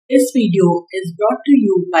This video is brought to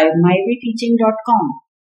you by mywayteaching.com.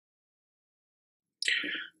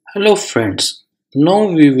 Hello friends, now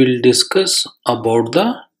we will discuss about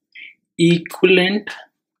the equivalent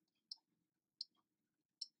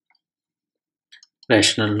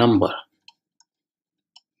rational number.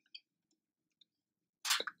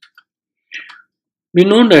 We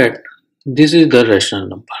know that this is the rational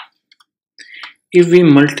number. If we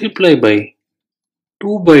multiply by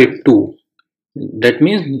 2 by 2, that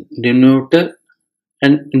means numerator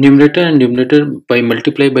and denominator by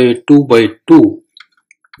multiply by 2 by 2,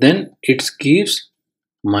 then it gives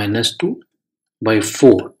minus 2 by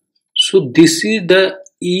 4. So this is the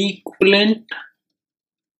equivalent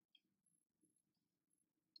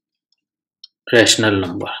rational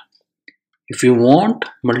number. If you want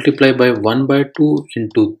multiply by 1 by 2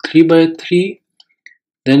 into 3 by 3,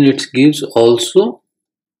 then it gives also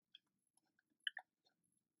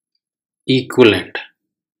equivalent.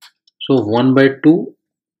 So 1 by 2,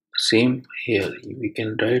 same here, we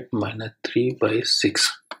can write minus 3 by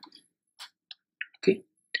 6. Okay,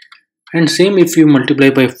 and same if you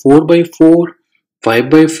multiply by 4 by 4, 5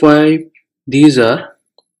 by 5, these are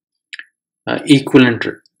equivalent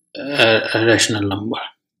rational number.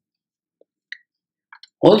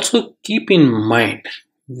 Also keep in mind,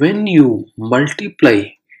 when you multiply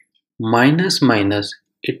minus minus,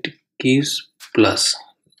 it gives plus.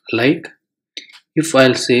 Like if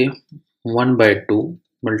I'll say 1 by 2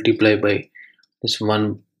 multiply by this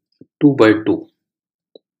 2 by 2,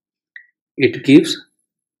 it gives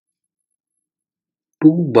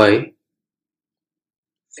 2 by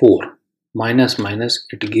 4. Minus minus,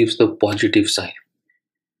 it gives the positive sign.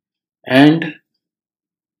 And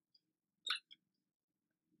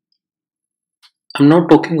I'm not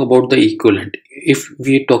talking about the equivalent. If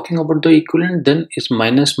we are talking about the equivalent, then it's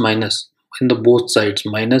minus minus in the both sides,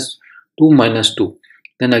 minus 2 minus 2.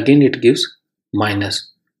 Then again it gives minus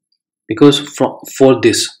because for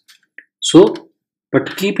this. So,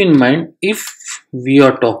 but keep in mind, if we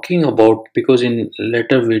are talking about, because in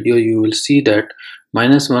later video you will see that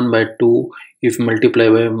minus 1 by 2, if multiply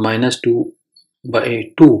by minus 2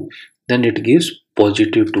 by 2, then it gives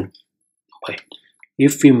positive 2 by.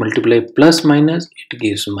 If we multiply plus minus, it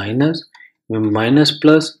gives minus, minus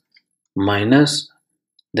plus, minus,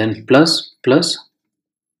 then plus, plus,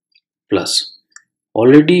 plus.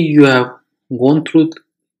 Already you have gone through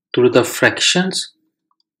the fractions.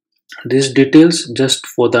 These details just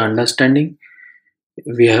for the understanding,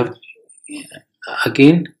 we have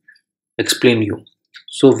again explained you.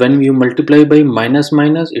 So when you multiply by minus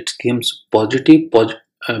minus, it gives positive,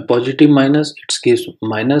 positive minus, it gives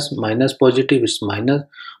minus, minus positive, it's minus,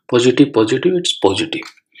 positive positive, it's positive.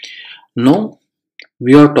 Now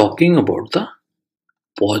we are talking about the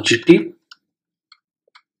positive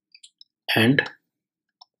and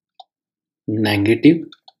negative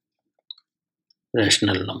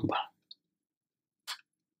rational number.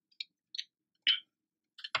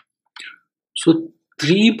 So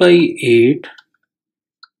 3 by 8,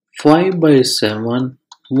 5 by 7,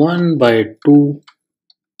 1 by 2,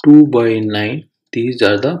 2 by 9, these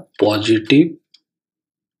are the positive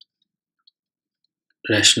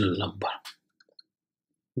rational number.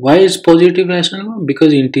 Why is positive rational number?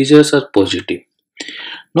 Because integers are positive.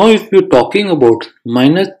 Now if you're talking about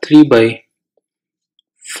minus 3 by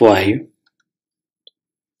 5,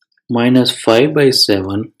 minus 5 by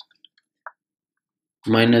 7,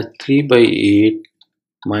 minus 3 by 8,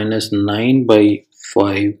 minus 9 by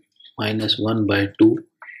 5, minus 1 by 2,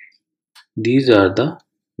 these are the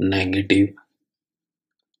negative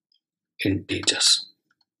integers.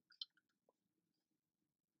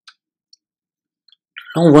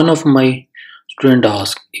 Now one of my student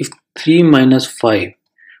asked, if 3 minus 5,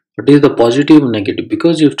 what is the positive or negative?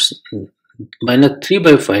 Because if it's minus 3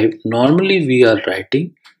 by 5, normally we are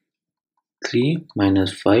writing 3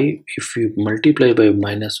 minus 5. If you multiply by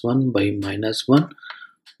minus 1 by minus 1,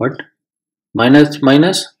 what? Minus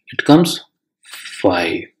minus, it comes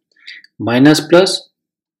 5. Minus plus,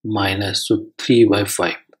 minus, so 3 by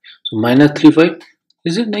 5. So minus 3 5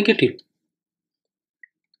 is it negative?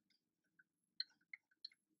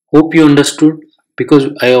 Hope you understood, because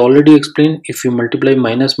I already explained, if you multiply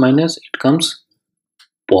minus minus, it comes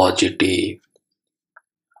positive.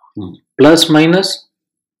 Plus minus,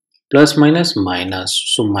 plus minus, minus,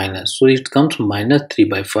 so minus, so it comes minus 3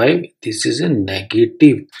 by 5. This is a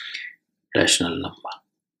negative rational number.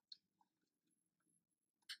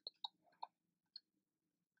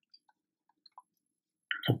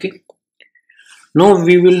 Okay, now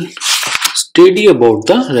we will study about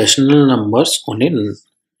the rational numbers on a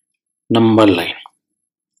number line.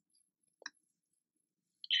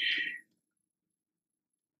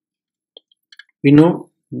 We know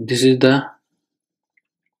this is the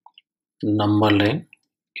number line.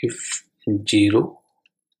 If 0,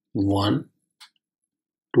 1,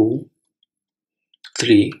 2,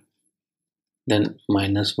 3, then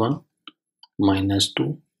minus 1, minus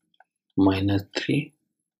 2, minus 3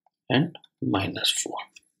 and minus 4.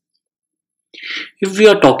 If we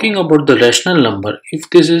are talking about the rational number, if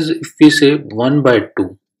we say 1 by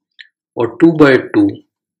 2 or 2 by 2,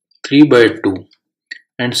 3 by 2,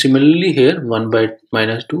 and similarly here 1 by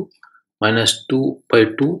minus 2 by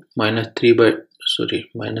 2, minus 3 by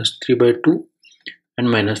 2 and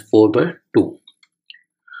minus 4 by 2.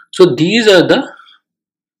 So these are the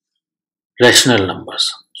rational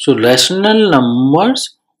numbers. So rational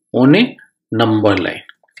numbers on a number line.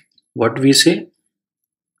 What we say?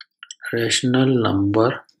 Rational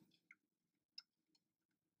number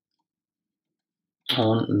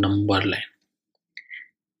on number line.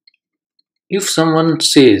 If someone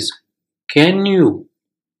says, can you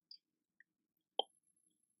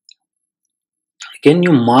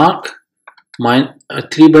mark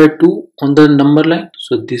 3 by 2 on the number line?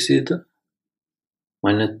 So this is the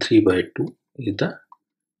minus 3 by 2 is the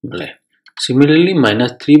line. Similarly,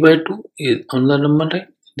 minus 3 by 2 is on the number line.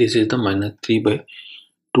 This is the minus 3 by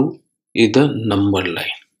 2 is the number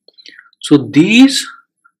line. So these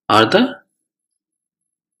are the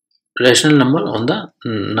rational number on the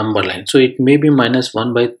number line. So it may be minus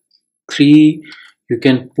 1 by 3. You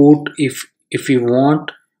can put, if you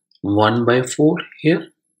want, 1 by 4 here.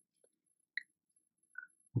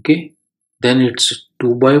 Okay, then it's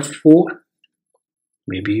 2 by 4.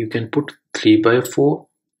 Maybe you can put 3 by 4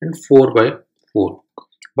 and 4 by 4.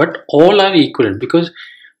 But all are equivalent because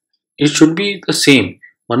it should be the same.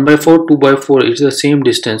 1 by 4, 2 by 4 is the same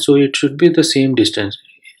distance. So it should be the same distance.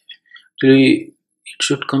 Actually, it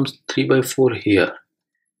should come 3 by 4 here.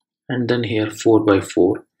 And then here 4 by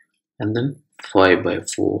 4. And then 5 by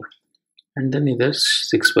 4. And then either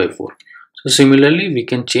 6 by 4. So similarly, we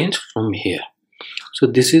can change from here. So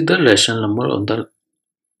this is the rational number on the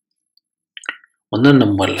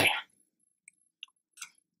number line.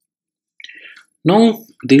 Now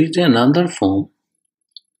there is another form.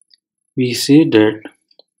 We say that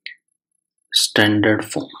standard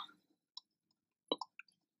form.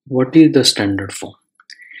 What is the standard form?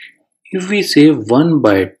 If we say 1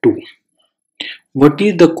 by 2, what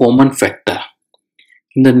is the common factor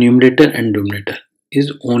in the numerator and denominator?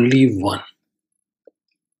 Is only 1.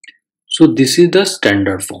 So this is the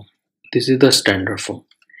standard form. This is the standard form.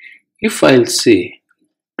 If I'll say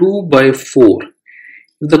 2 by 4,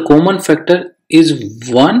 if the common factor is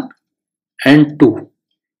 1 and 2,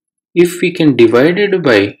 if we can divide it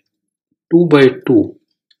by 2 by 2,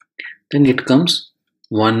 then it comes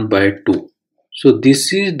 1 by 2. So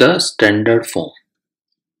this is the standard form.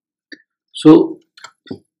 So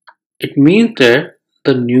it means that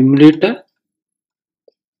the numerator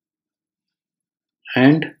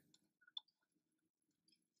and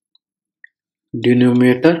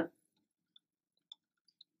denominator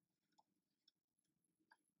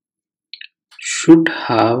should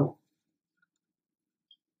have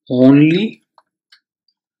only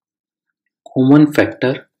common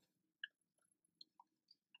factor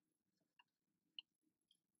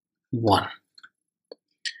 1.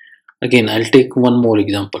 Again, I'll take one more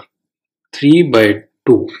example. 3 by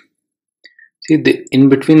 2. See, in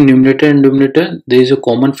between numerator and denominator, there is a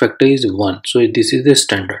common factor is 1. So this is the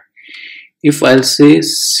standard. If I'll say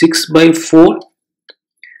 6 by 4,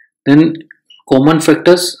 then common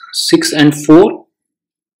factors 6 and 4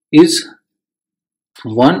 is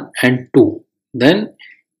 1 and 2. Then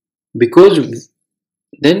we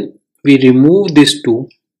remove this 2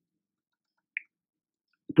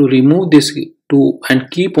 to remove this 2 and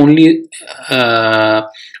keep only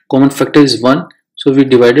common factor is 1. So we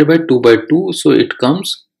divided by 2 by 2. So it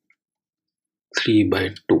comes 3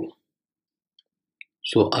 by 2.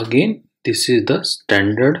 So again, this is the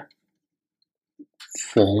standard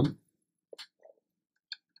form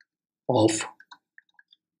of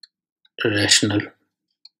rational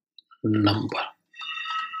number.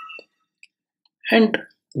 And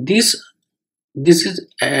this is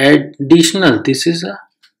additional. This is a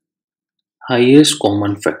highest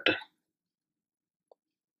common factor.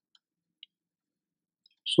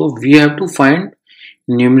 So we have to find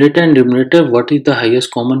numerator and denominator, what is the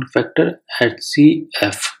highest common factor at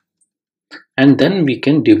HCF, and then we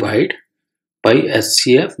can divide by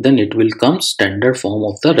HCF, then it will come standard form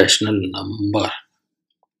of the rational number.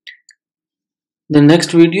 The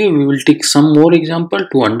next video we will take some more example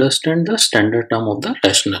to understand the standard term of the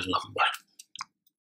rational number.